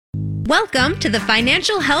Welcome to the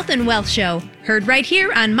Financial Health and Wealth Show, heard right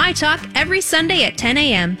here on My Talk every Sunday at 10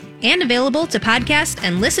 a.m. and available to podcast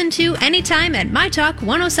and listen to anytime at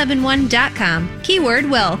mytalk1071.com. Keyword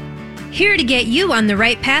will. Here to get you on the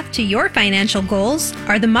right path to your financial goals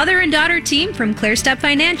are the mother and daughter team from ClearStep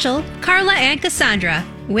Financial, Carla and Cassandra,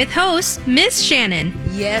 with hosts Miss Shannon.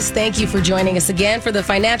 Yes, thank you for joining us again for the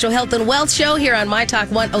Financial Health and Wealth Show here on My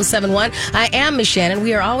Talk 1071. I am Miss Shannon.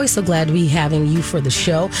 We are always so glad to be having you for the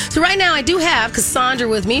show. So right now I do have Cassandra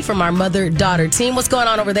with me from our mother-daughter team. What's going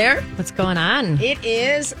on over there? What's going on? It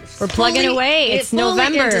is. We're plugging away. It's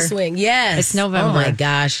November. Into swing. Yes. It's November. Oh my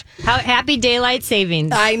gosh. Happy daylight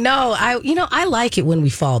savings. I know. I like it when we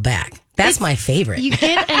fall back. That's my favorite. You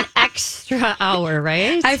get an extra hour,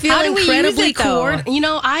 right? I feel incredibly coordinated.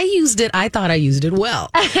 I used it. I thought I used it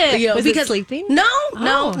well. Was it sleeping?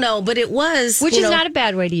 No. But it was. Which is not a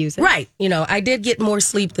bad way to use it. Right. I did get more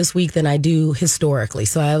sleep this week than I do historically.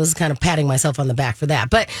 So I was kind of patting myself on the back for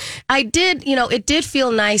that. But I did, it did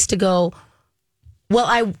feel nice to go,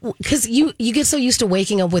 because you get so used to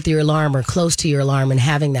waking up with your alarm or close to your alarm and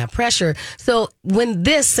having that pressure. So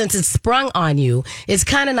since it's sprung on you, it's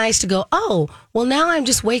kind of nice to go, now I'm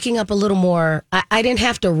just waking up a little more. I didn't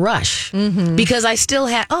have to rush because I still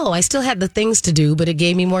had the things to do, but it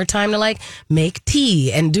gave me more time to make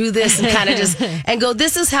tea and do this and kind of just and go,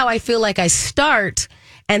 this is how I feel like I start.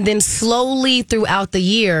 And then slowly throughout the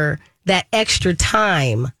year, that extra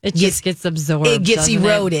time, it just gets absorbed. It gets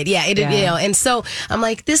eroded. Yeah. And so I'm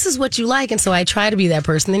like, this is what you like. And so I try to be that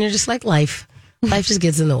person. Then you're just like, life just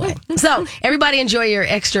gets in the way. So everybody enjoy your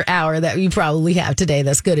extra hour that you probably have today.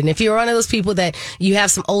 That's good. And if you're one of those people that you have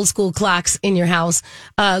some old school clocks in your house,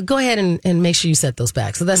 go ahead and make sure you set those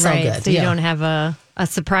back. So that's all good. So you don't have a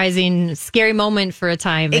surprising, scary moment for a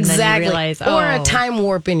time. And then you realize, or a time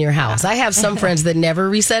warp in your house. I have some friends that never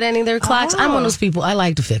reset any of their clocks. I'm one of those people. I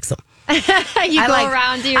like to fix them. I go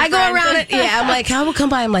around it. Yeah, I'm like, I will come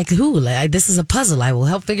by. I'm like, this is a puzzle. I will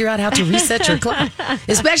help figure out how to reset your clock,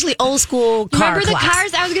 especially old school car Remember clocks. The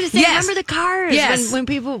cars? I was going to say, yes. Remember the cars? Yes. When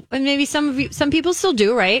people, and maybe some people still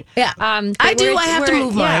do, right? Yeah. I do. I have to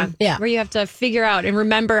move mine. Yeah. Where you have to figure out and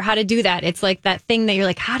remember how to do that. It's like that thing that you're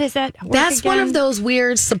like, how does that work That's again? one of those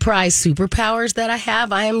weird surprise superpowers that I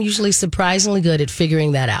have. I am usually surprisingly good at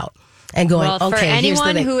figuring that out. And going, for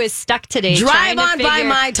anyone who is stuck today, drive on by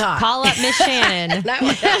My Talk. Call up Miss Shannon. That will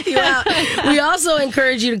help you out. We also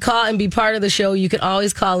encourage you to call and be part of the show. You can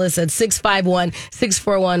always call us at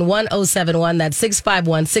 651-641-1071. That's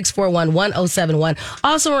 651-641-1071.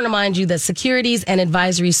 Also want to remind you that securities and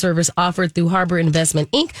advisory service offered through Harbor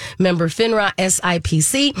Investment Inc., member FINRA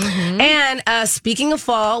SIPC. And speaking of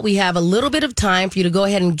fall, we have a little bit of time for you to go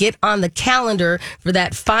ahead and get on the calendar for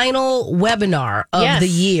that final webinar of the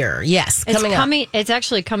year. Yes, coming up. It's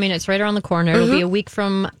actually coming. It's right around the corner. It'll be a week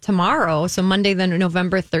from tomorrow. So Monday, then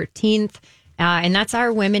November 13th. And that's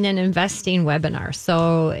our Women in Investing webinar.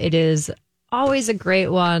 So it is always a great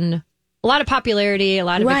one. A lot of popularity, a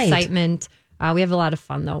lot of excitement. We have a lot of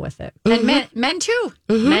fun, though, with it. And men too.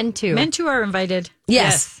 Men too. Men too are invited.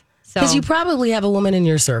 Yes. Because you probably have a woman in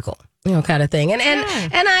your circle. Kind of thing. And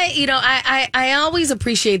I always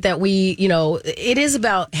appreciate that we, it is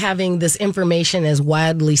about having this information as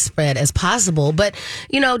widely spread as possible. But,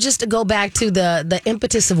 just to go back to the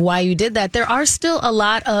impetus of why you did that, there are still a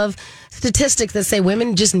lot of statistics that say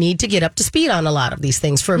women just need to get up to speed on a lot of these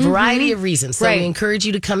things for a variety of reasons. So we encourage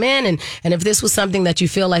you to come in and if this was something that you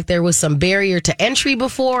feel like there was some barrier to entry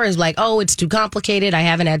before, is like, it's too complicated, I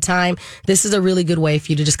haven't had time, this is a really good way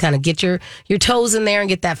for you to just kind of get your toes in there and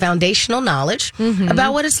get that foundational knowledge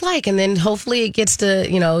about what it's like. And then hopefully it gets to,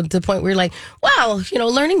 the point where you're like, wow,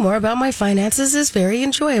 learning more about my finances is very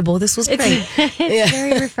enjoyable. This was great. It's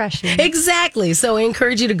very refreshing. Exactly. So I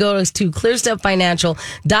encourage you to go to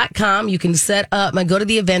clearstepfinancial.com. You can set up and go to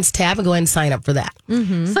the events tab and go ahead and sign up for that.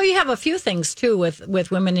 So you have a few things too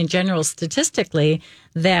with women in general statistically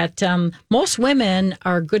that most women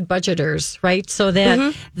are good budgeters, right? So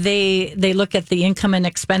that they look at the income and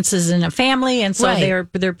expenses in a family, and so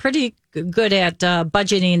they're pretty good at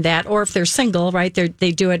budgeting that. Or if they're single, right,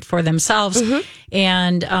 they do it for themselves,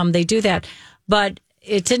 and they do that. But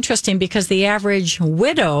it's interesting because the average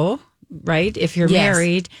widow, right, if you're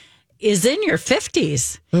married, is in your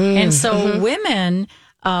 50s. And so women,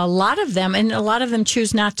 a lot of them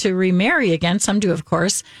choose not to remarry again. Some do, of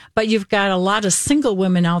course. But you've got a lot of single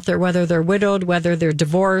women out there, whether they're widowed, whether they're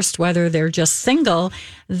divorced, whether they're just single,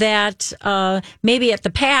 that maybe at the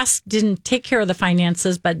past didn't take care of the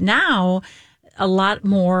finances, but now a lot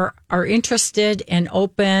more are interested and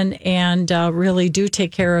open and really do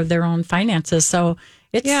take care of their own finances. So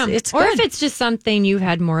It's or good. if it's just something you've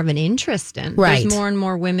had more of an interest in. Right. There's more and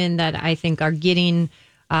more women that I think are getting.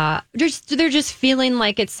 They're just feeling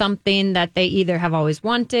like it's something that they either have always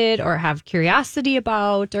wanted or have curiosity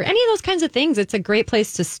about or any of those kinds of things. It's a great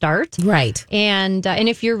place to start. Right. And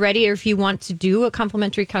if you're ready or if you want to do a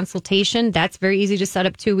complimentary consultation, that's very easy to set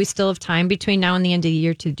up too. We still have time between now and the end of the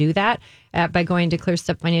year to do that by going to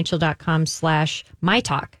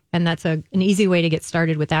clearstepfinancial.com/mytalk. And that's an easy way to get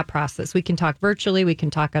started with that process. We can talk virtually. We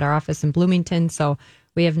can talk at our office in Bloomington. So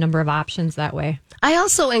we have a number of options that way. I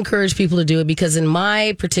also encourage people to do it because in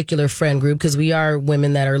my particular friend group, because we are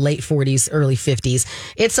women that are late 40s, early 50s,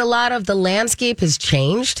 it's a lot of the landscape has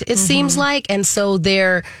changed, it seems like. And so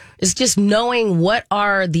there is just knowing what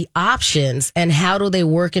are the options and how do they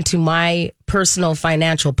work into my personal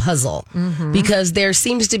financial puzzle. Because there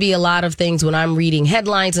seems to be a lot of things when I'm reading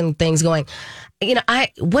headlines and things going,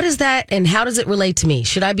 what is that and how does it relate to me?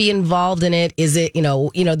 Should I be involved in it? Is it,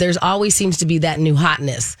 there's always seems to be that new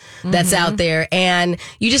hotness that's out there and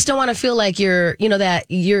you just don't want to feel like you're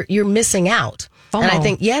missing out. FOMO. And I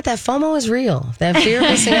think, that FOMO is real. That fear of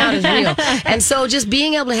missing out is real. And so just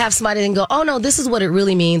being able to have somebody and go, oh no, this is what it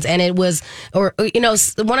really means. And it was, one of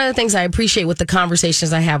the things I appreciate with the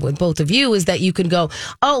conversations I have with both of you is that you can go,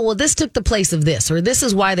 oh, well, this took the place of this, or this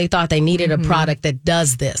is why they thought they needed a product that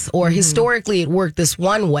does this, or historically it worked this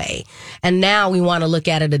one way. And now we want to look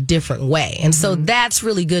at it a different way. And so that's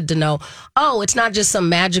really good to know. Oh, it's not just some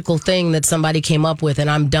magical thing that somebody came up with and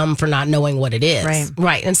I'm dumb for not knowing what it is.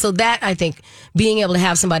 Right. And so that, I think, being able to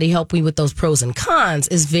have somebody help me with those pros and cons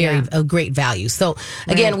is a great value. So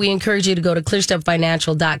again, we encourage you to go to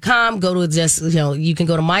clearstepfinancial.com, go to you can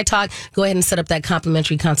go to My Talk, go ahead and set up that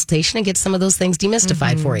complimentary consultation and get some of those things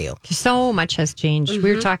demystified for you. So much has changed.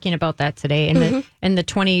 We were talking about that today in the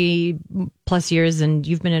 20 plus years, and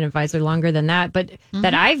you've been an advisor longer than that, but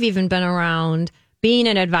that I've even been around. Being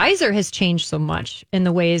an advisor has changed so much in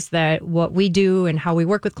the ways that what we do and how we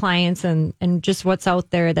work with clients and just what's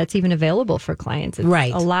out there that's even available for clients. A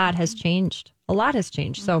lot has changed.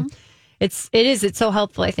 So it's so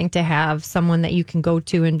helpful, I think, to have someone that you can go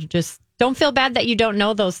to and just don't feel bad that you don't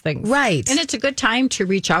know those things. Right. And it's a good time to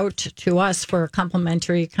reach out to us for a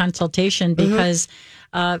complimentary consultation because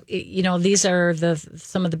these are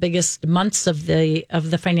some of the biggest months of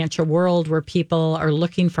the financial world where people are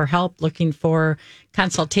looking for help, looking for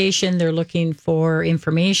consultation, they're looking for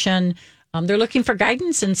information, they're looking for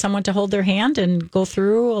guidance and someone to hold their hand and go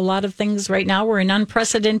through a lot of things. Right now, we're in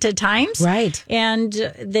unprecedented times, right? And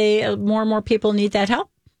more and more people need that help.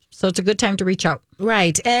 So it's a good time to reach out.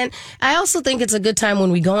 Right. And I also think it's a good time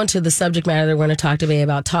when we go into the subject matter that we're going to talk today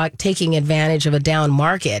about taking advantage of a down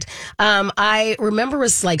market. I remember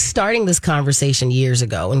us starting this conversation years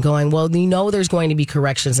ago and going, well, there's going to be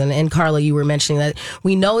corrections. And Carla, you were mentioning that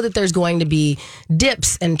we know that there's going to be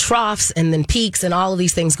dips and troughs and then peaks and all of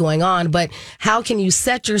these things going on. But how can you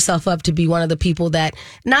set yourself up to be one of the people that,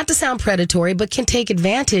 not to sound predatory, but can take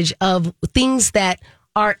advantage of things that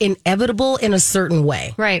are inevitable in a certain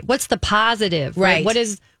way. Right. What's the positive? Right.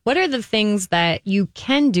 What are the things that you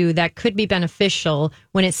can do that could be beneficial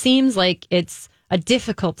when it seems like it's a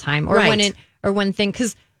difficult time or when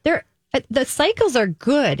because the cycles are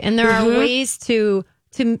good and there are ways to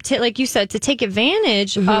like you said, to take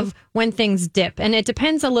advantage of when things dip. And it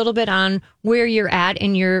depends a little bit on where you're at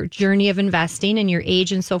in your journey of investing and your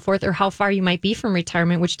age and so forth, or how far you might be from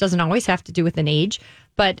retirement, which doesn't always have to do with an age.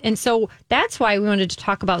 And so that's why we wanted to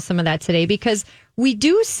talk about some of that today, because we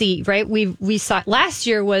do see, right? We saw last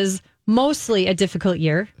year was mostly a difficult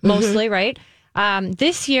year, right?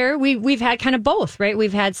 This year we've had kind of both, right?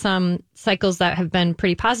 We've had some cycles that have been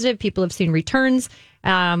pretty positive. People have seen returns.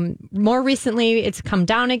 More recently, it's come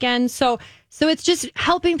down again. So it's just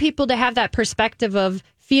helping people to have that perspective of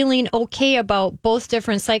feeling okay about both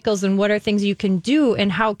different cycles and what are things you can do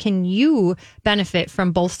and how can you benefit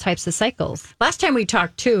from both types of cycles. Last time we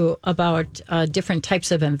talked too about different types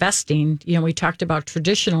of investing. We talked about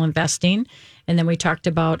traditional investing and then we talked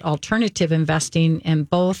about alternative investing, and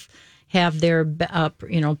both have their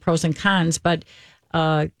pros and cons, but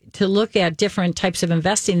to look at different types of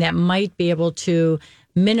investing that might be able to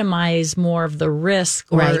minimize more of the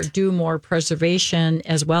risk or do more preservation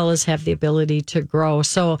as well as have the ability to grow.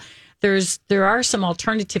 So there are some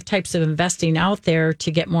alternative types of investing out there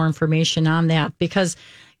to get more information on that, because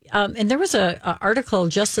and there was a article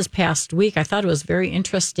just this past week, I thought it was very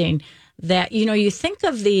interesting, that you think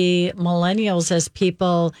of the millennials as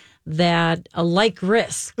people that like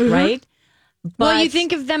risk, right? But you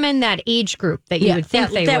think of them in that age group that you would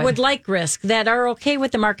think that would like risk, that are okay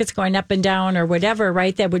with the markets going up and down or whatever,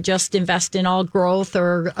 right? That would just invest in all growth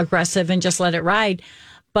or aggressive and just let it ride.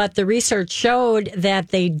 But the research showed that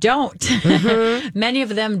they don't. Mm-hmm. Many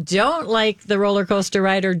of them don't like the roller coaster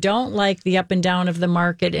ride or don't like the up and down of the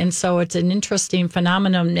market. And so it's an interesting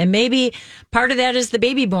phenomenon. And maybe part of that is the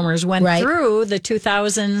baby boomers went through the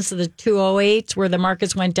 2000s, the 2008, where the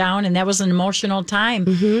markets went down, and that was an emotional time.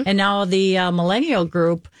 Mm-hmm. And now the millennial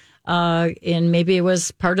group, and maybe it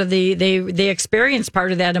was part of they experienced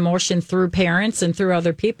part of that emotion through parents and through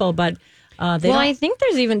other people, but I think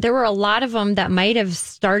there were a lot of them that might have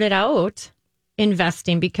started out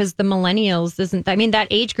investing because the millennials that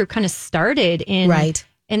age group kind of started in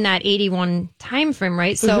that 81 time frame,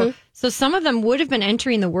 right? So so some of them would have been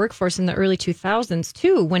entering the workforce in the early 2000s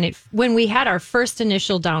too, when we had our first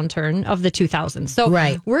initial downturn of the 2000s. So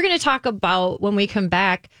we're going to talk about, when we come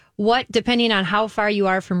back, what, depending on how far you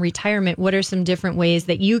are from retirement, what are some different ways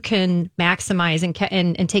that you can maximize and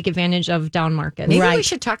take advantage of down markets? Maybe we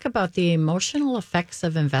should talk about the emotional effects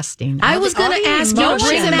of investing. I was going to ask you,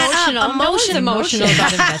 bring that up. Emotional about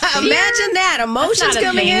investing. Imagine that. Emotions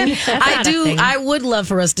coming in. I would love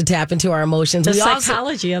for us to tap into our emotions. The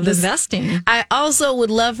psychology of investing. I also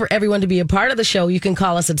would love for everyone to be a part of the show. You can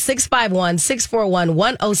call us at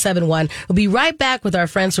 651-641-1071. We'll be right back with our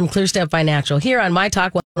friends from ClearStep Financial here on My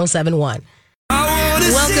Talk 1071.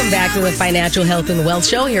 Welcome back to the Financial Health and Wealth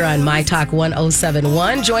Show here on My Talk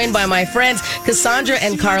 1071. Joined by my friends Cassandra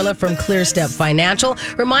and Carla from ClearStep Financial.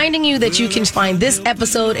 Reminding you that you can find this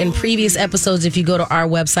episode and previous episodes if you go to our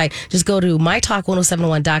website. Just go to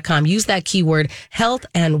mytalk1071.com. Use that keyword health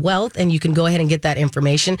and wealth, and you can go ahead and get that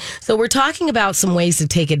information. So we're talking about some ways to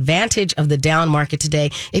take advantage of the down market today.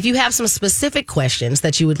 If you have some specific questions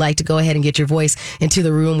that you would like to go ahead and get your voice into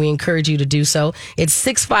the room, we encourage you to do so. It's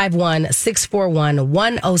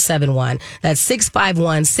 651-641-1071. That's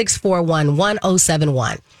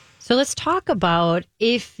 651-641-1071. So let's talk about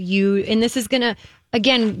and this is going to,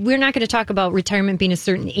 again, we're not going to talk about retirement being a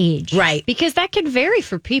certain age. Right. Because that could vary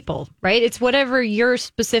for people, right? It's whatever your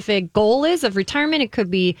specific goal is of retirement. It could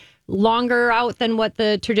be longer out than what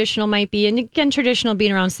the traditional might be. And again, traditional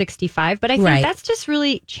being around 65. But I think that's just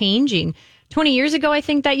really changing. 20 years ago, I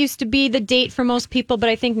think that used to be the date for most people. But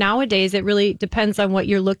I think nowadays it really depends on what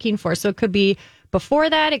you're looking for. So it could be before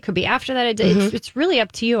that, it could be after that. It's really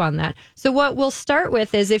up to you on that. So what we'll start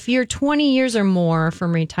with is if you're 20 years or more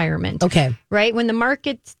from retirement. Okay. Right? When the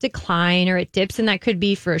markets decline or it dips, and that could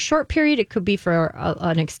be for a short period, it could be for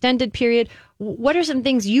an extended period. What are some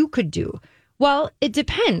things you could do? Well, it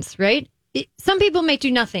depends, right? Some people may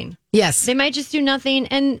do nothing. Yes. They might just do nothing.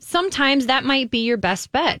 And sometimes that might be your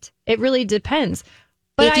best bet. It really depends.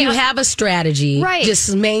 But if you have a strategy,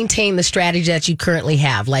 just maintain the strategy that you currently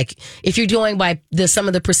have. Like if you're doing by some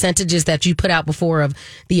of the percentages that you put out before of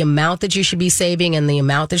the amount that you should be saving and the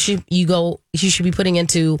amount that you should be putting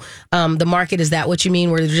into the market, is that what you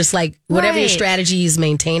mean? Where just like whatever your strategy is,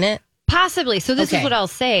 maintain it? Possibly. So this is what I'll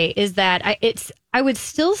say is that I would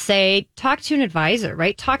still say talk to an advisor,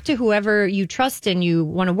 right? Talk to whoever you trust and you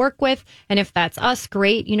want to work with. And if that's us,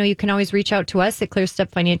 great. You can always reach out to us at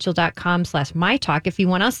clearstepfinancial.com/mytalk if you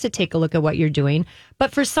want us to take a look at what you're doing.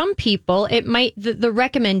 But for some people, it might, the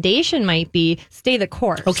recommendation might be stay the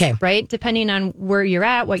course. Okay. Right? Depending on where you're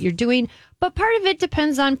at, what you're doing. But part of it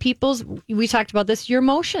depends on we talked about this, your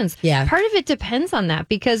emotions. Yeah. Part of it depends on that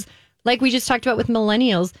because like we just talked about with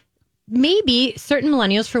millennials, maybe certain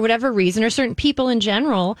millennials, for whatever reason, or certain people in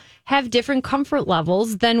general, have different comfort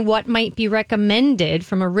levels than what might be recommended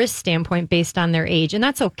from a risk standpoint based on their age. And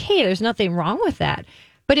that's okay. There's nothing wrong with that.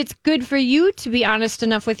 But it's good for you to be honest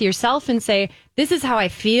enough with yourself and say, this is how I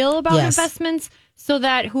feel about investments, so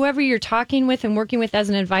that whoever you're talking with and working with as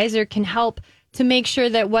an advisor can help to make sure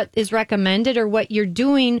that what is recommended or what you're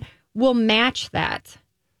doing will match that.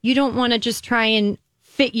 You don't want to just try and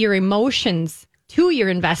fit your emotions to your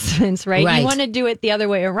investments, right? You want to do it the other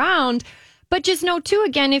way around. But just know, too,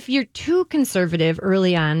 again, if you're too conservative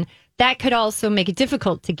early on, that could also make it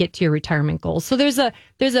difficult to get to your retirement goals. So there's a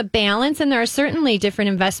balance, and there are certainly different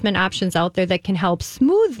investment options out there that can help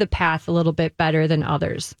smooth the path a little bit better than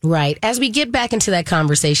others. Right. As we get back into that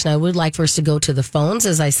conversation, I would like for us to go to the phones.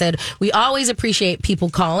 As I said, we always appreciate people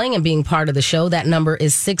calling and being part of the show. That number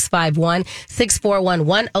is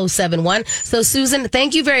 651-641-1071. So, Susan,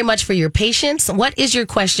 thank you very much for your patience. What is your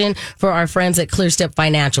question for our friends at ClearStep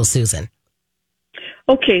Financial, Susan?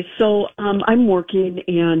 Okay, so I'm working,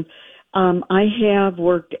 and I have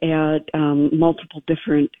worked at multiple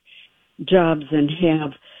different jobs and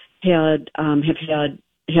have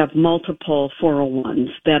multiple 401s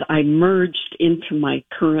that I merged into my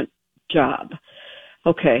current job.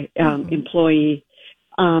 Okay, employee.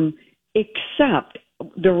 Except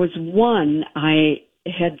there was one I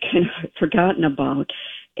had kind of forgotten about,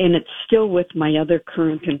 and it's still with my other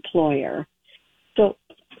current employer. So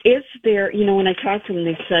is there, when I talked to them,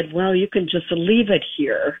 they said, well, you can just leave it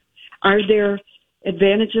here. Are there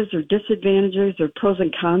advantages or disadvantages or pros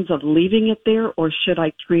and cons of leaving it there, or should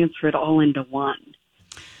I transfer it all into one?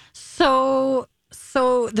 So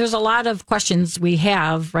there's a lot of questions we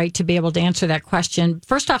have, right, to be able to answer that question.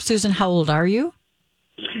 First off, Susan, how old are you?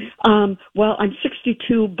 Well, I'm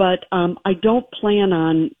 62, but I don't plan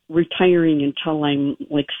on retiring until I'm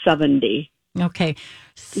like 70. Okay.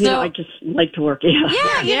 So I just like to work. Yeah.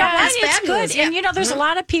 It's good. Yeah. And, there's a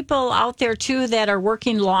lot of people out there, too, that are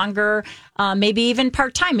working longer, maybe even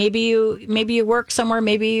part-time. Maybe you work somewhere.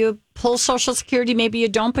 Maybe you pull Social Security. Maybe you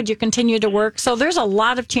don't, but you continue to work. So there's a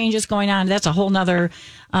lot of changes going on. That's a whole nother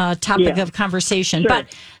topic of conversation. Sure.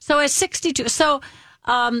 But so at 62, so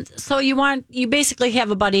you basically have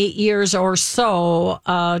about 8 years or so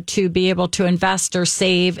to be able to invest or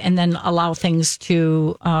save, and then allow things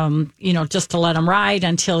to just to let them ride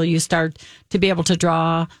until you start to be able to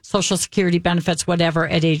draw Social Security benefits, whatever,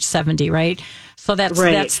 at age 70, right? So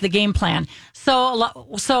that's the game plan.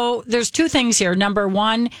 So there's two things here. Number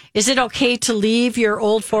one, is it okay to leave your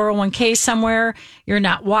old 401k somewhere? You're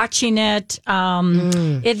not watching it.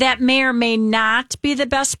 That may or may not be the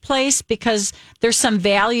best place, because there's some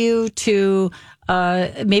value to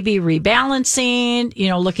maybe rebalancing,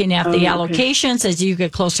 looking at the allocations as you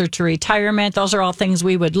get closer to retirement. Those are all things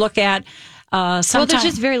we would look at. Well, there's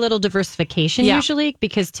just very little diversification usually,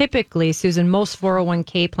 because typically, Susan, most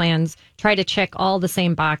 401k plans try to check all the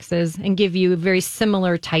same boxes and give you very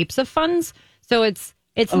similar types of funds. So it's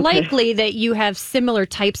likely that you have similar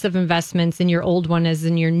types of investments in your old one as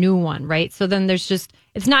in your new one, right? So then it's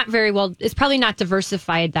probably not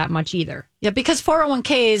diversified that much either. Yeah, because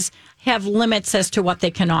 401ks have limits as to what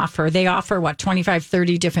they can offer. They offer, 25,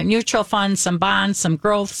 30 different mutual funds, some bonds, some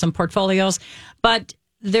growth, some portfolios, but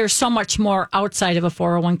there's so much more outside of a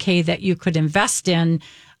 401k that you could invest in,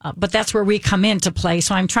 but that's where we come into play.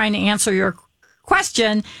 So I'm trying to answer your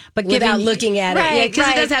question, but without looking at it, because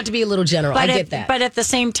it does have to be a little general. I get that. But at the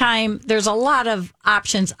same time, there's a lot of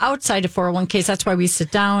options outside of 401ks. That's why we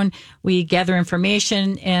sit down, we gather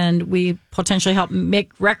information, and we potentially help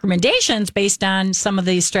make recommendations based on some of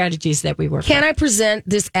these strategies that we work with. Can I present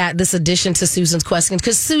this addition to Susan's question?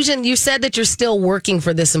 Because Susan, you said that you're still working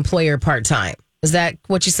for this employer part-time. Is that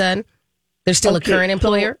what you said? There's still a current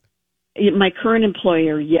employer? So, my current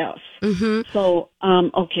employer, yes. Mm-hmm. So,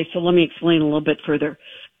 so let me explain a little bit further.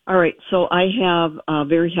 All right, so I have a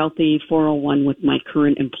very healthy 401 with my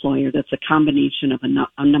current employer. That's a combination of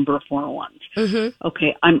a number of 401s. Mm-hmm.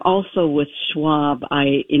 Okay, I'm also with Schwab.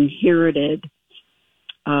 I inherited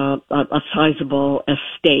a sizable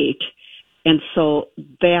estate, and so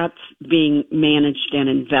that's being managed and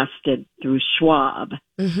invested through Schwab.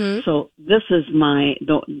 Mm-hmm. So this is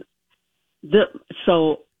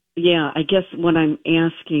I guess what I'm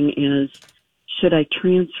asking is, should I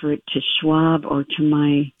transfer it to Schwab or to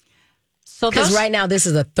my... Because right now this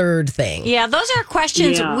is a third thing. Yeah, those are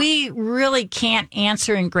questions we really can't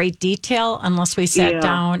answer in great detail unless we sat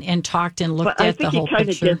down and talked and looked at the whole picture. I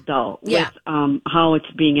think you kind of did, though, with how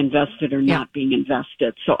it's being invested or not being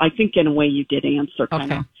invested. So I think in a way you did answer,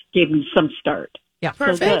 kind of gave me some start. Yeah,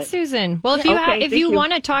 perfect, so Susan. Well, if you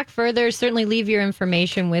want to talk further, certainly leave your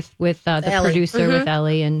information with the producer, with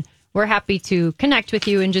Ellie, and we're happy to connect with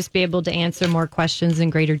you and just be able to answer more questions in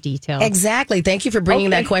greater detail. Exactly. Thank you for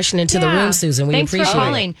bringing that question into the room, Susan. We appreciate it. Thanks for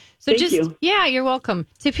calling. So Thank you. Yeah, you're welcome.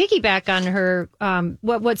 To piggyback on her,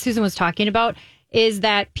 what Susan was talking about is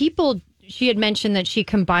that she had mentioned that she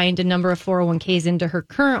combined a number of 401ks into her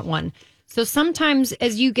current one. So sometimes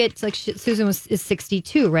as you get, like Susan is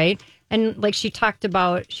 62, right? And like she talked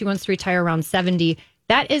about, she wants to retire around 70.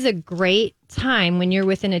 That is a great time when you're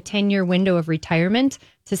within a 10-year window of retirement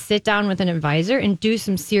to sit down with an advisor and do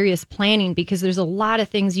some serious planning, because there's a lot of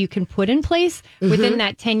things you can put in place within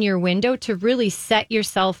that 10-year window to really set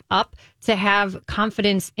yourself up to have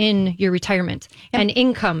confidence in your retirement and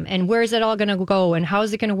income, and where is it all going to go, and how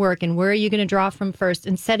is it going to work, and where are you going to draw from first,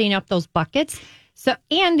 and setting up those buckets. So,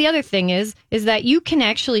 and the other thing is that you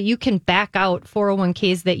can back out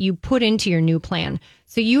 401ks that you put into your new plan.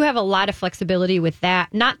 So you have a lot of flexibility with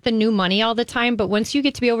that. Not the new money all the time, but once you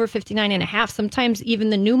get to be over 59 and a half, sometimes even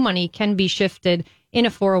the new money can be shifted in a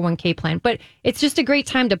 401k plan. But it's just a great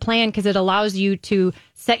time to plan because it allows you to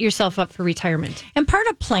set yourself up for retirement. And part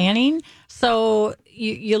of planning, so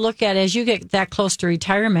you look at as you get that close to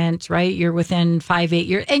retirement, right? You're within 5-8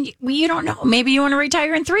 years, and you don't know. Maybe you want to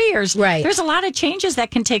retire in 3 years. Right. There's a lot of changes that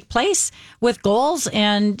can take place with goals,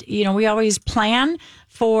 and we always plan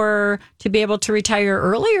to be able to retire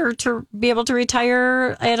early or to be able to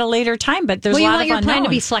retire at a later time. But there's a lot of unknowns. You want your plan to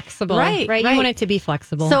be flexible, right? You want it to be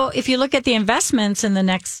flexible. So if you look at the investments in the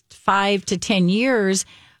next 5 to 10 years,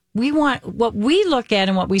 what we look at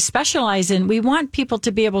and what we specialize in, we want people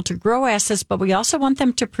to be able to grow assets, but we also want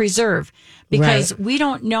them to preserve, because we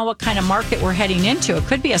don't know what kind of market we're heading into. It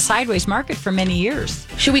could be a sideways market for many years.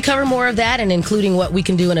 Should we cover more of that, and including what we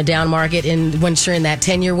can do in a down market once you're in that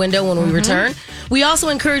 10-year window when we return? We also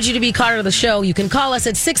encourage you to be part of the show. You can call us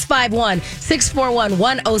at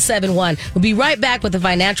 651-641-1071. We'll be right back with the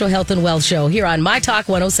Financial Health and Wealth Show here on My Talk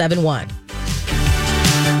 1071.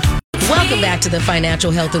 Welcome back to the Financial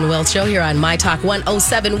Health and Wealth Show here on My Talk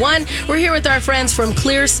 1071. We're here with our friends from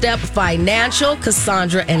ClearStep Financial,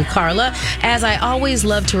 Cassandra and Carla. As I always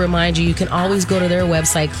love to remind you, you can always go to their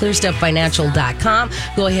website, clearstepfinancial.com.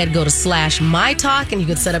 Go ahead, go to /MyTalk, and you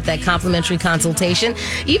can set up that complimentary consultation.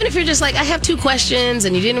 Even if you're just like, I have 2 questions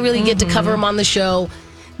and you didn't really get to cover them on the show,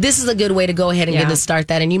 this is a good way to go ahead and get to start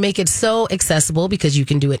that. And you make it so accessible because you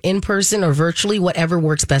can do it in person or virtually, whatever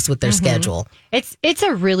works best with their schedule. It's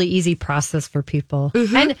a really easy process for people.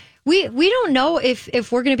 And we don't know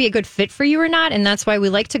if we're going to be a good fit for you or not. And that's why we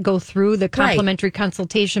like to go through the complimentary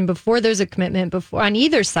consultation before there's a commitment on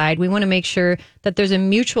either side. We want to make sure that there's a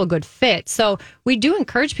mutual good fit. So we do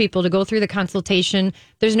encourage people to go through the consultation.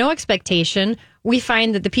 There's no expectation. We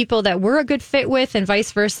find that the people that we're a good fit with and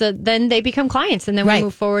vice versa, then they become clients, and then we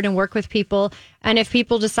move forward and work with people. And if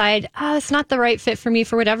people decide, it's not the right fit for me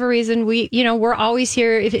for whatever reason, we're always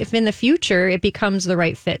here if in the future it becomes the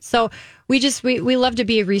right fit. So we love to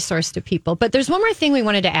be a resource to people. But there's one more thing we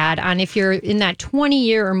wanted to add on if you're in that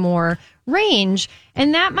 20-year or more range,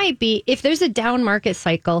 and that might be if there's a down market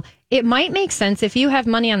cycle, it might make sense if you have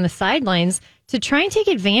money on the sidelines to try and take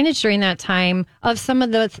advantage during that time of some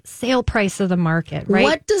of the sale price of the market, right?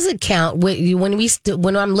 What does it count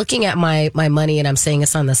when I'm looking at my money and I'm saying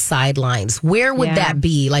it's on the sidelines? Where would that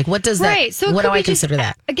be? Like, what does that? Right. So what do I consider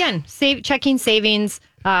that? Again, checking savings,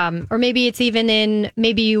 or maybe it's even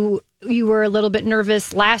maybe you were a little bit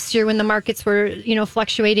nervous last year when the markets were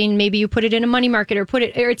fluctuating. Maybe you put it in a money market or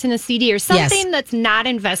it's in a CD or something that's not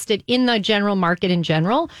invested in the general market in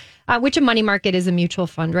general. Which a money market is a mutual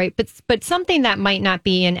fund, right? But something that might not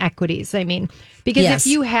be in equities. I mean, because if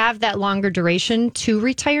you have that longer duration to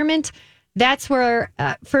retirement, that's where,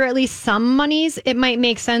 for at least some monies, it might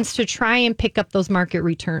make sense to try and pick up those market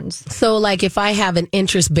returns. So, like, if I have an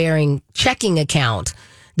interest-bearing checking account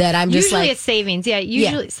that I'm just usually it's savings,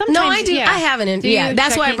 usually sometimes. No, I do. I have an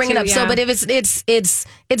that's why I bring it up. So, but if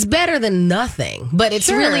it's better than nothing, but it's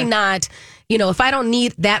really not. If I don't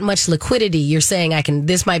need that much liquidity, you're saying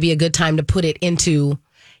this might be a good time to put it into.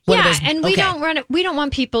 We don't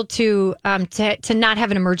want people to not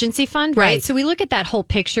have an emergency fund, right? So we look at that whole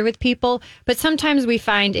picture with people, but sometimes we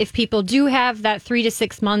find if people do have that 3 to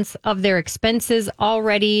 6 months of their expenses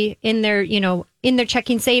already in their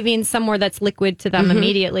checking savings somewhere that's liquid to them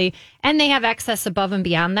immediately, and they have excess above and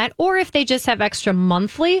beyond that, or if they just have extra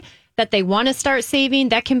monthly that they want to start saving,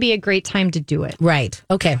 that can be a great time to do it. Right.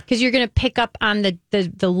 Okay. Because you're going to pick up on the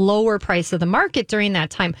lower price of the market during that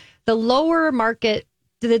time. The lower market,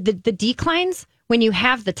 the declines, when you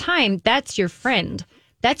have the time, that's your friend.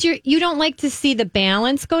 You don't like to see the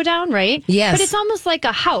balance go down, right? Yes. But it's almost like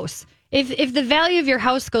a house. If the value of your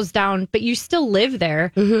house goes down, but you still live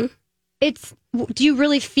there, do you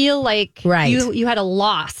really feel like you had a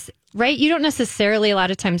loss? Right, you don't necessarily a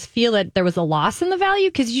lot of times feel that there was a loss in the value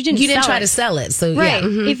because you didn't try to sell it. So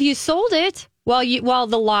if you sold it while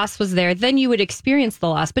the loss was there, then you would experience the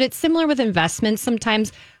loss. But it's similar with investments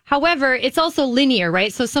sometimes. However, it's also linear,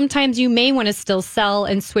 right? So sometimes you may want to still sell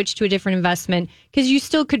and switch to a different investment because you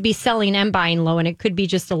still could be selling and buying low, and it could be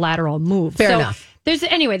just a lateral move. Fair enough. There's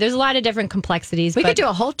a lot of different complexities. We could do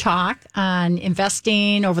a whole talk on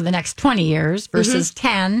investing over the next 20 years versus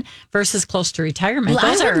 10 versus close to retirement.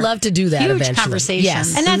 Well, I would love to do that huge eventually. Conversations.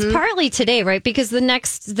 Yes. And that's partly today, right? Because the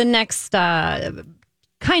next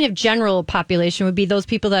kind of general population would be those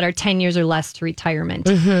people that are 10 years or less to retirement.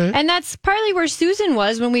 And that's partly where Susan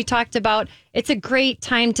was when we talked about it's a great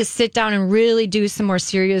time to sit down and really do some more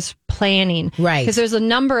serious planning. Right. Because there's a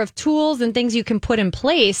number of tools and things you can put in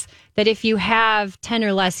place that if you have 10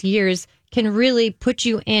 or less years can really put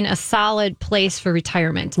you in a solid place for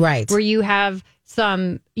retirement. Right. Where you have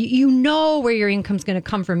you know where your income's going to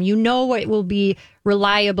come from. You know what will be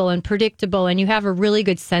reliable and predictable, and you have a really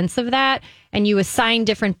good sense of that. And you assign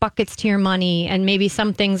different buckets to your money, and maybe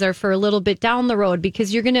some things are for a little bit down the road,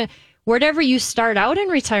 because you're going to, whatever you start out in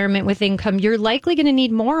retirement with income, you're likely going to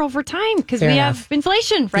need more over time, because we have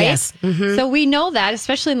inflation, right? Yes. Mm-hmm. So we know that,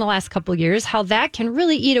 especially in the last couple of years, how that can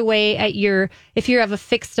really eat away at if you have a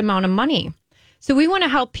fixed amount of money. So we want to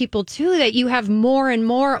help people too, that you have more and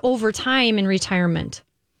more over time in retirement,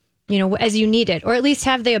 as you need it, or at least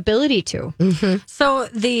have the ability to. Mm-hmm. So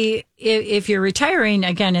if you're retiring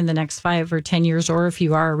again in the next 5 or 10 years, or if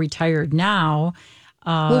you are retired now,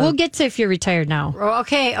 well, we'll get to if you're retired now.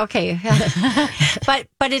 Okay.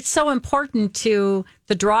 but it's so important to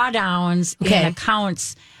the drawdowns in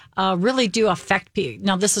accounts. Really do affect people.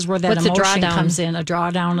 Now, this is where that emotion comes in. A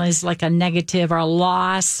drawdown is like a negative or a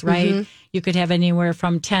loss, right? Mm-hmm. You could have anywhere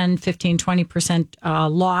from 10, 15, 20%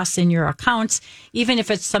 loss in your accounts. Even if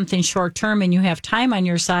it's something short term and you have time on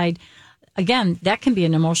your side, again, that can be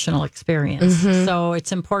an emotional experience. Mm-hmm. So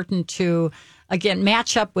it's important to, again,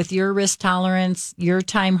 match up with your risk tolerance, your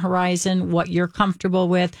time horizon, what you're comfortable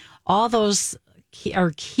with. All those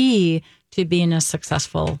are key to being a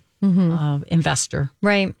successful investor.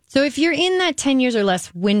 Right. So if you're in that 10 years or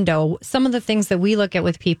less window, some of the things that we look at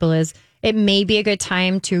with people is it may be a good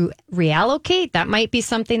time to reallocate. That might be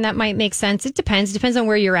something that might make sense. It depends. Depends on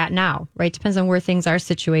where you're at now, right? Depends on where things are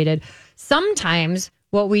situated. Sometimes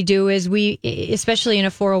what we do is especially in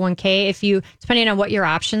a 401k, depending on what your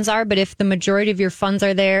options are, but if the majority of your funds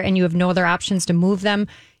are there and you have no other options to move them,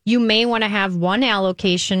 you may want to have one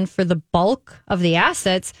allocation for the bulk of the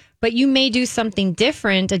assets, but you may do something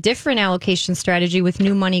different, a different allocation strategy with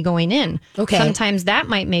new money going in. Okay. Sometimes that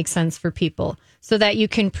might make sense for people so that you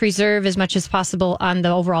can preserve as much as possible on the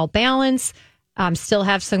overall balance, still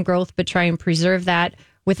have some growth, but try and preserve that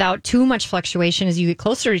without too much fluctuation as you get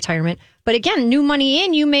closer to retirement. But again, new money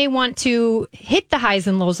in, you may want to hit the highs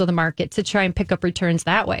and lows of the market to try and pick up returns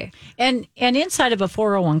that way. And inside of a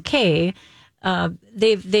 401k,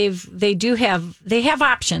 they have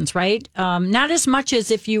options, right? Not as much as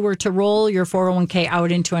if you were to roll your 401k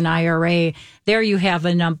out into an IRA. There you have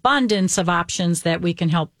an abundance of options that we can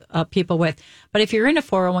help people with. But if you're in a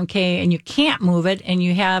 401k and you can't move it, and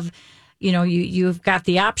you have, you've got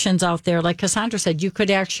the options out there, like Cassandra said, you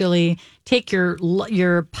could actually take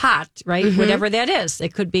your pot, right? Mm-hmm. Whatever that is.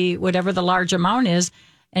 It could be whatever the large amount is,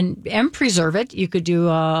 and preserve it. You could do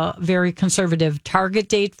a very conservative target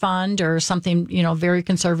date fund or something, very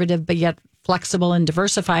conservative, but yet flexible and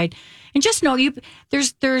diversified. And just know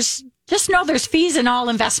there's fees in all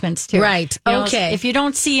investments too. Right. Okay. If you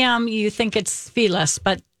don't see them, you think it's feeless,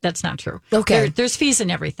 but that's not true. Okay. There's fees in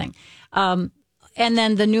everything. And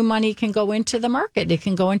then the new money can go into the market. It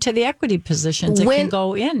can go into the equity positions. It can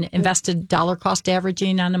go in invested dollar cost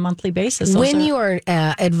averaging on a monthly basis. When you are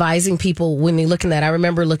advising people, when you're looking at, I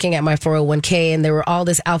remember looking at my 401k and there were all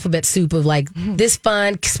this alphabet soup of like this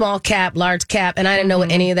fund, small cap, large cap. And I didn't know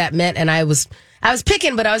what any of that meant. And I was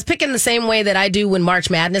picking, but I was picking the same way that I do when March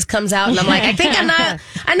Madness comes out. And I'm like,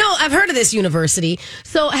 I've heard of this university.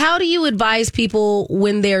 So how do you advise people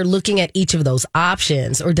when they're looking at each of those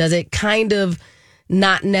options? Or does it kind of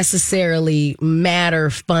not necessarily matter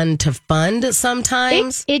fund to fund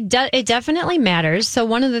sometimes? It definitely matters. So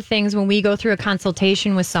one of the things when we go through a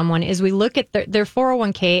consultation with someone is we look at their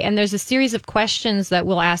 401k, and there's a series of questions that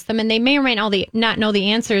we'll ask them, and they may or may not know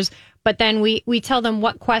the answers, but then we tell them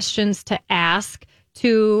what questions to ask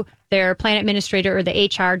to their plan administrator or the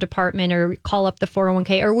HR department, or call up the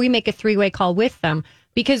 401k, or we make a 3-way call with them,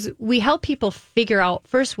 because we help people figure out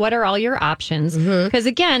first, what are all your options? Because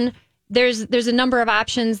again, there's a number of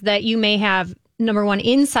options that you may have, number one,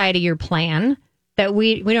 inside of your plan that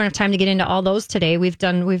we don't have time to get into all those today. We've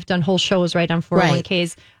done whole shows right on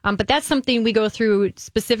 401ks. Right. But that's something we go through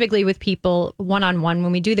specifically with people one-on-one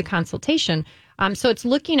when we do the consultation. So it's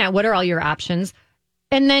looking at what are all your options,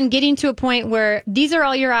 and then getting to a point where these are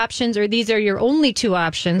all your options, or these are your only 2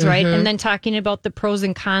 options, right? And then talking about the pros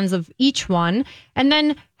and cons of each one, and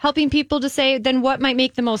then helping people to say, then what might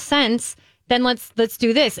make the most sense? Then let's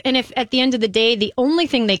do this. And if at the end of the day, the only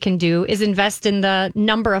thing they can do is invest in the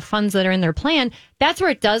number of funds that are in their plan, that's where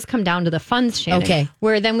it does come down to the funds, Shannon. Okay.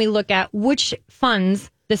 Where then we look at which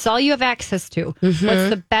funds, this all you have access to. What's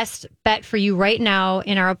the best bet for you right now,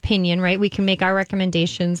 in our opinion, right? We can make our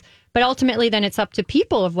recommendations. But ultimately, then it's up to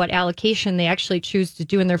people of what allocation they actually choose to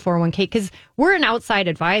do in their 401k, because we're an outside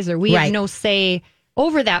advisor. We have no say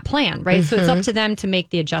over that plan, right? So it's up to them to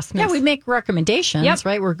make the adjustments. Yeah, we make recommendations,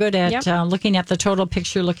 right? We're good at looking at the total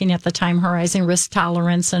picture, looking at the time horizon, risk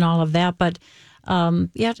tolerance, and all of that. But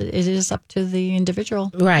it is up to the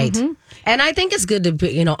individual. Right. And I think it's good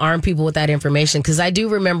to, arm people with that information, because I do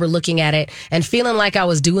remember looking at it and feeling like I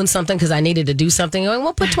was doing something because I needed to do something. Going,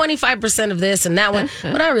 we'll put 25% of this and that one.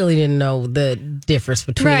 But I really didn't know the difference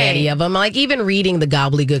between any of them. Like, even reading the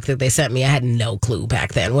gobbledygook that they sent me, I had no clue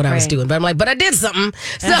back then what I was doing. But I'm like, but I did something.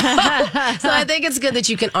 So I think it's good that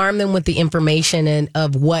you can arm them with the information and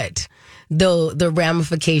of what the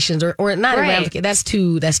ramifications or not a ramification. That's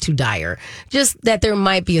too dire. Just that there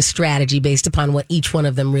might be a strategy based upon what each one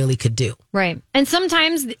of them really could do. Right. And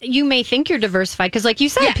sometimes you may think you're diversified because, like you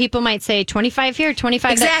said, people might say 25 here,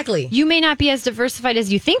 25 exactly. You may not be as diversified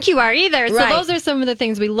as you think you are either. So those are some of the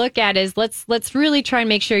things we look at is let's really try and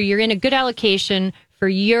make sure you're in a good allocation for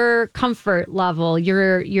your comfort level,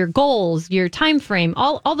 your goals, your time frame,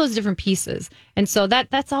 all those different pieces. And so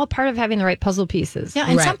that's all part of having the right puzzle pieces. Yeah,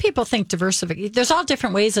 and some people think diversification. There's all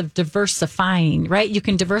different ways of diversifying, right? You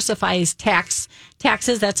can diversify as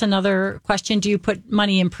taxes. That's another question. Do you put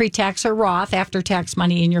money in pre-tax or Roth after-tax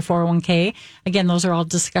money in your 401k? Again, those are all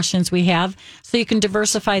discussions we have. So you can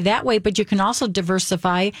diversify that way, but you can also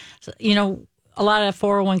diversify, a lot of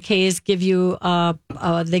 401ks give you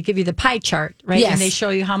they give you the pie chart, right? Yes. And they show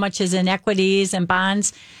you how much is in equities and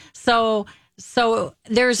bonds. So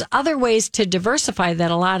there's other ways to diversify that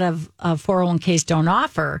a lot of 401ks don't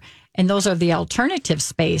offer. And those are the alternative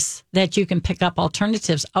space that you can pick up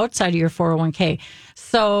alternatives outside of your 401k.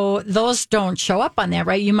 So those don't show up on that,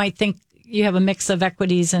 right? You might think you have a mix of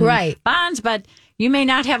equities and bonds, but you may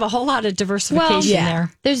not have a whole lot of diversification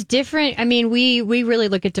there. There's different. I mean, we really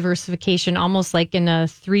look at diversification almost like in a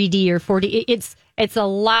 3D or 4D. It's a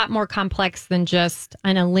lot more complex than just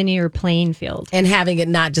on a linear playing field. And having it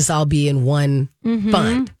not just all be in one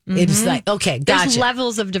fund. It's like, okay, gotcha. There's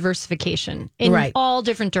levels of diversification in all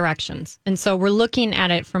different directions. And so we're looking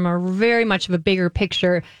at it from a very much of a bigger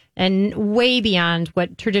picture and way beyond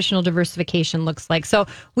what traditional diversification looks like. So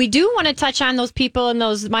we do want to touch on those people and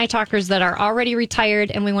those My Talkers that are already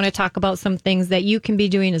retired, and we want to talk about some things that you can be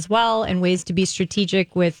doing as well and ways to be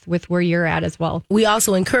strategic with where you're at as well. We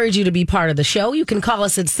also encourage you to be part of the show. You can call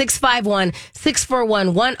us at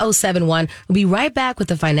 651-641-1071. We'll be right back with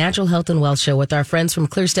the Financial Health and Wealth Show with our friends from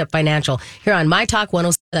ClearStep Financial here on My Talk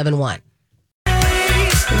 1071.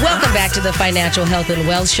 Welcome back to the Financial Health and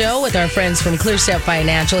Wealth Show with our friends from ClearStep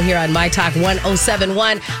Financial here on My Talk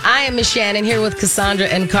 1071. I am Miss Shannon here with Cassandra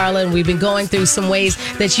and Carla, and we've been going through some ways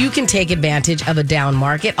that you can take advantage of a down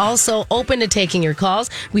market. Also open to taking your calls.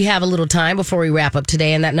 We have a little time before we wrap up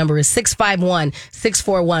today, and that number is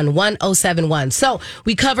 651-641-1071. So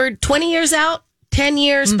we covered 20 years out, 10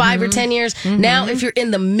 years, 5 or 10 years. Now, if you're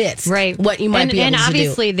in the midst, what you might be able to do. And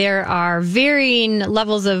obviously, there are varying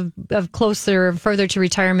levels of further to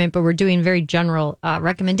retirement, but we're doing very general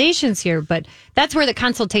recommendations here. But that's where the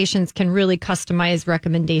consultations can really customize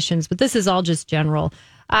recommendations. But this is all just general.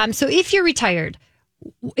 So if you're retired,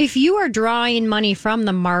 if you are drawing money from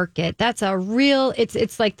the market, that's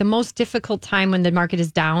it's like the most difficult time when the market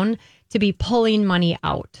is down to be pulling money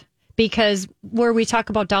out. Because where we talk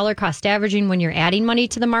about dollar cost averaging, when you're adding money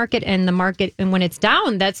to the market and when it's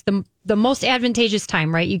down, that's the most advantageous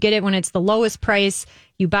time, right? You get it when it's the lowest price,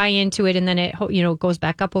 you buy into it, and then it goes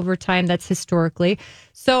back up over time. That's historically.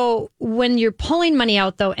 So when you're pulling money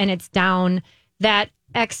out though, and it's down, that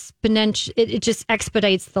it just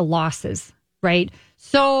expedites the losses, right?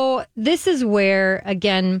 So this is where,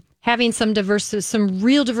 again, having some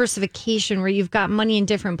real diversification where you've got money in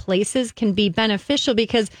different places can be beneficial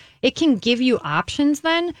because it can give you options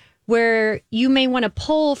then where you may want to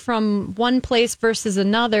pull from one place versus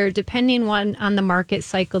another depending on the market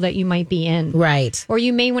cycle that you might be in. Right. Or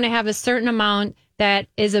you may want to have a certain amount that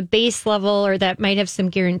is a base level or that might have some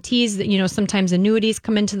guarantees that, sometimes annuities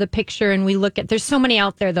come into the picture, and we look at, there's so many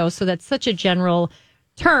out there though, so that's such a general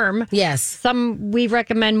term. Yes. Some we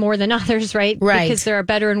recommend more than others, right? Because there are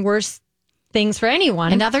better and worse things for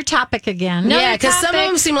anyone. Another topic again. Because some of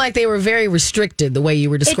them seem like they were very restricted the way you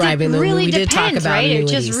were describing them. Really we depends, did talk about right?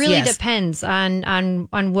 annuities. It just really depends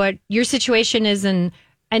on what your situation is, and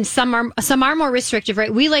some are more restrictive,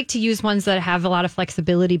 right? We like to use ones that have a lot of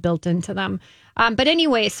flexibility built into them. But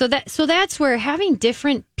anyway, so that's where having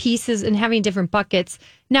different pieces and having different buckets.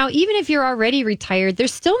 Now, even if you're already retired, there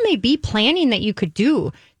still may be planning that you could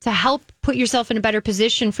do to help put yourself in a better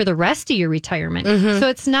position for the rest of your retirement. So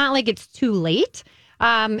it's not like it's too late.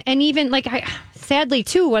 And even sadly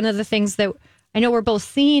too, one of the things that I know we're both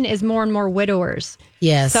seeing is more and more widowers.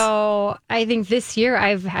 Yes. So I think this year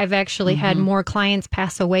I've actually had more clients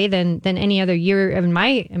pass away than any other year in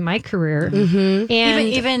my career. And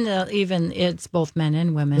even it's both men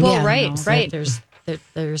and women. Well, right. There's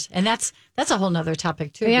and that's a whole nother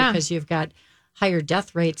topic too, because you've got higher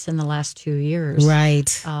death rates in the last 2 years.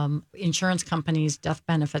 Right. Insurance companies, death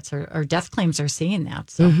benefits or death claims are seeing that.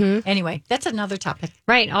 So anyway, that's another topic.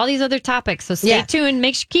 Right. All these other topics. So stay tuned.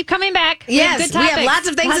 Keep coming back. Yes, we have lots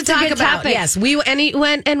of things to talk about. Yes,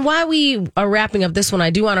 and while we are wrapping up this one, I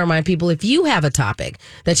do want to remind people, if you have a topic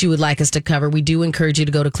that you would like us to cover, we do encourage you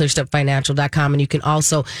to go to clearstepfinancial.com, and you can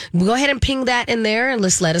also go ahead and ping that in there and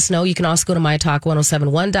just let us know. You can also go to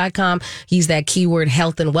mytalk1071.com. Use that keyword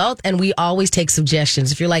health and wealth, and we always take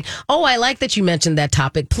suggestions. If you're like, oh, I like that you mentioned that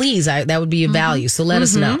topic, please, that would be of value. So let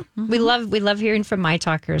us know. We love hearing from my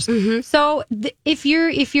talkers. So if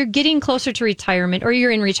you're getting closer to retirement, or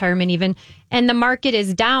you're in retirement even, and the market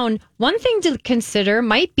is down, one thing to consider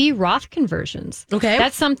might be Roth conversions. Okay.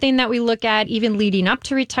 That's something that we look at even leading up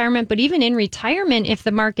to retirement, but even in retirement, if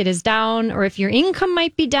the market is down, or if your income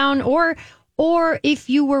might be down, or if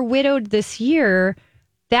you were widowed this year,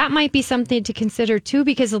 that might be something to consider too,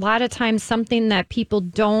 because a lot of times something that people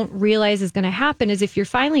don't realize is going to happen is if you're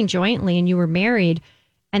filing jointly and you were married,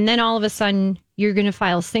 and then all of a sudden you're going to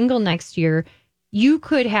file single next year, you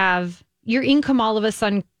could have your income all of a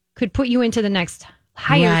sudden could put you into the next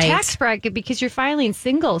higher tax bracket because you're filing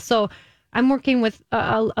single. So I'm working with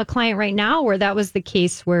a client right now where that was the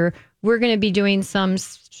case, where we're going to be doing some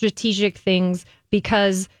strategic things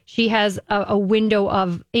because she has a window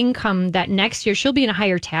of income that next year she'll be in a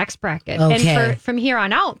higher tax bracket. Okay. And from here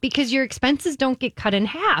on out, because your expenses don't get cut in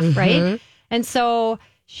half, right? And so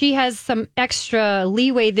she has some extra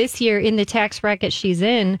leeway this year in the tax bracket she's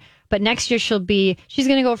in. But next year she's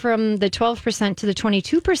going to go from the 12% to the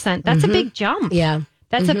 22%. That's a big jump. Yeah.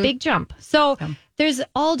 That's a big jump. So there's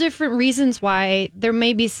all different reasons why there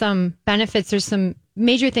may be some benefits. There's some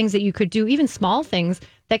major things that you could do, even small things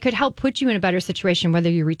that could help put you in a better situation, whether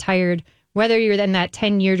you're retired, whether you're in that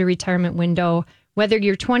 10-year to retirement window, whether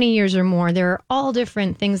you're 20 years or more. There are all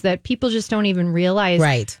different things that people just don't even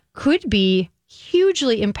realize could be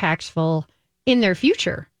hugely impactful in their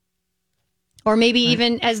future. Or maybe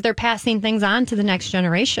even as they're passing things on to the next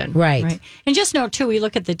generation. Right. And just know, too, we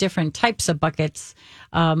look at the different types of buckets,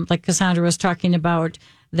 like Cassandra was talking about,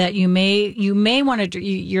 that you may want to,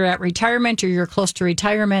 you're at retirement or you're close to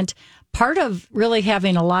retirement. Part of really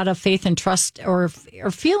having a lot of faith and trust or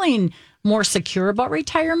feeling more secure about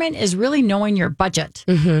retirement is really knowing your budget.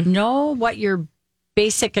 Know what your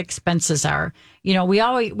basic expenses are. You know, we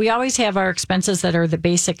always have our expenses that are the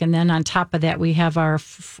basic, and then on top of that we have our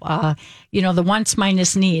the wants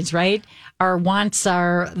minus needs, right? Our wants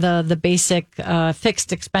are the basic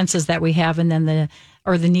fixed expenses that we have, and then the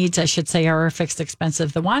needs, I should say, are our fixed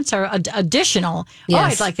expenses. The wants are additional. Yes. Oh,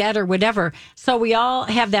 I'd like that or whatever. So we all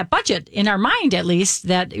have that budget in our mind, at least,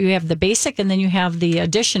 that you have the basic and then you have the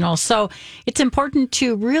additional. So it's important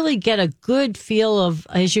to really get a good feel of,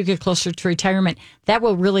 as you get closer to retirement, that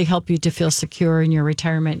will really help you to feel secure in your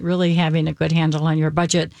retirement, really having a good handle on your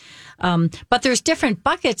budget. But there's different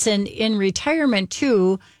buckets in retirement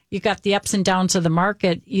too. You got the ups and downs of the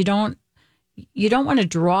market. You don't want to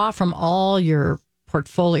draw from all your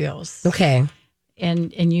portfolios. Okay.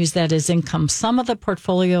 And use that as income. Some of the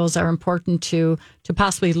portfolios are important to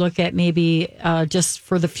possibly look at, maybe just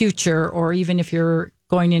for the future, or even if you're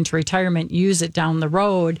going into retirement, use it down the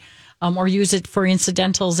road, or use it for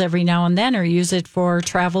incidentals every now and then, or use it for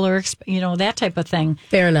travel or that type of thing.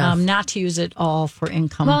 Fair enough. Not to use it all for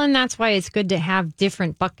income. Well, and that's why it's good to have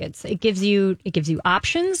different buckets. It gives you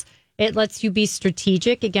options. It lets you be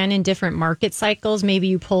strategic, again, in different market cycles. Maybe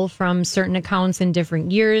you pull from certain accounts in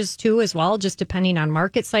different years, too, as well, just depending on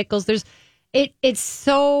market cycles. It's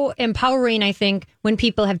so empowering, I think, when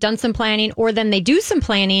people have done some planning, or then they do some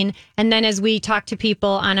planning. And then as we talk to people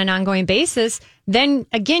on an ongoing basis, then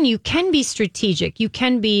again, you can be strategic. You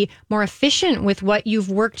can be more efficient with what you've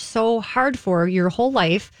worked so hard for your whole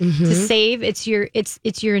life to save. It's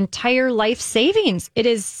your entire life savings. It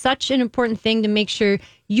is such an important thing to make sure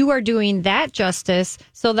you are doing that justice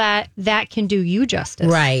so that can do you justice.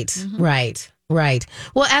 Right.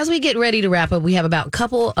 Well, as we get ready to wrap up, we have about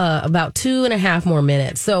 2.5 more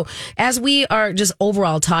minutes. So as we are just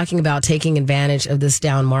overall talking about taking advantage of this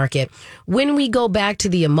down market, when we go back to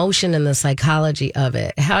the emotion and the psychology of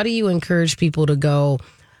it, how do you encourage people to go,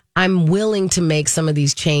 I'm willing to make some of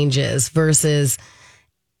these changes, versus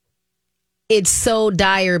it's so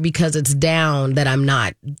dire because it's down that I'm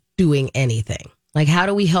not doing anything? Like, how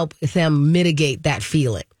do we help them mitigate that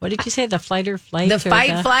feeling? What did you say? The fight or flight? The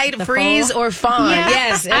fight, flight, freeze, or fawn. Yeah.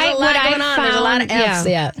 Yes. There's a lot going on. There's a lot of F's.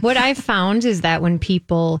 Yeah. What I've found is that when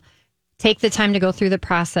people take the time to go through the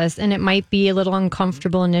process, and it might be a little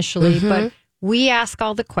uncomfortable initially, but we ask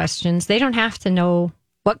all the questions. They don't have to know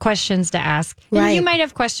what questions to ask. And you might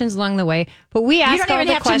have questions along the way, but we ask all the questions. You don't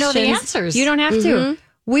even have to know the answers. You don't have to.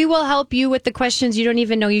 We will help you with the questions you don't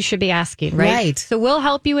even know you should be asking, right? So we'll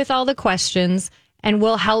help you with all the questions, and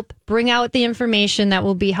we'll help bring out the information that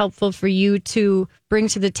will be helpful for you to bring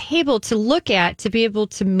to the table, to look at, to be able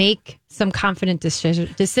to make some confident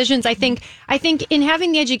decisions. I think in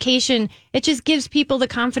having the education, it just gives people the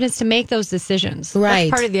confidence to make those decisions. Right.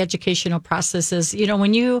 That's part of the educational process is,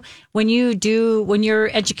 when you're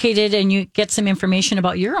educated and you get some information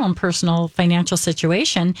about your own personal financial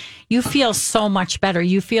situation, you feel so much better.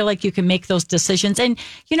 You feel like you can make those decisions. And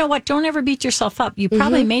you know what? Don't ever beat yourself up. You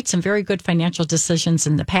probably made some very good financial decisions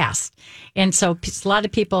in the past. And so a lot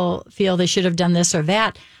of people feel they should have done this or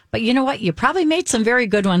that. But you know what? You probably made some very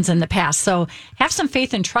good ones in the past. So have some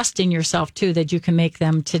faith and trust in yourself, too, that you can make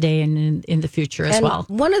them today and in the future as well.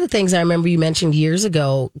 One of the things I remember you mentioned years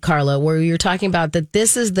ago, Carla, where you were talking about that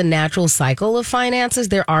this is the natural cycle of finances.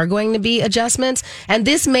 There are going to be adjustments. And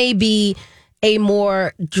this may be a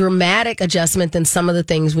more dramatic adjustment than some of the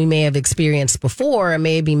things we may have experienced before. It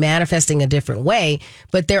may be manifesting a different way,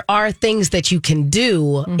 but there are things that you can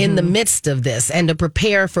do in the midst of this and to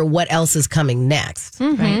prepare for what else is coming next.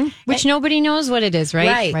 Right? Which nobody knows what it is,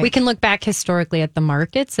 right? We can look back historically at the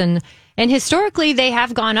markets and historically they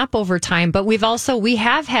have gone up over time, but we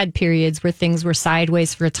have had periods where things were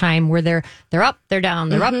sideways for a time where they're up, they're down,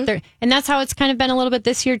 they're up, they're, and that's how it's kind of been a little bit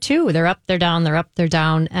this year too. They're up, they're down, they're up, they're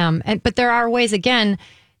down. But there are ways, again,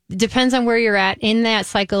 it depends on where you're at in that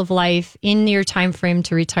cycle of life, in your time frame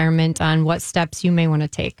to retirement, on what steps you may want to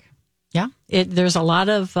take. Yeah, there's a lot.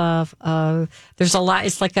 It's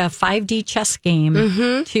like a 5D chess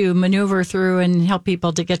game to maneuver through and help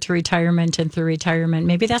people to get to retirement and through retirement.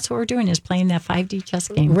 Maybe that's what we're doing is playing that 5D chess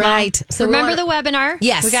game. Right. So remember the webinar?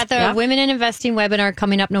 Yes. We got the Women in Investing webinar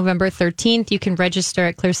coming up November 13th. You can register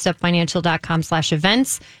at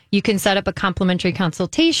clearstepfinancial.com/events. You can set up a complimentary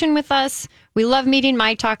consultation with us. We love meeting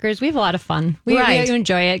My Talkers. We have a lot of fun. We really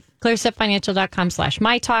enjoy it.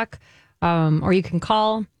 clearstepfinancial.com/mytalk. Or you can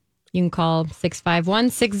call. You can call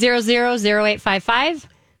 651-600-0855.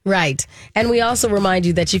 Right. And we also remind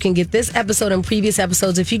you that you can get this episode and previous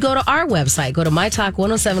episodes if you go to our website. Go to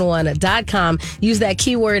mytalk1071.com. Use that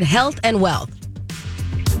keyword health and wealth.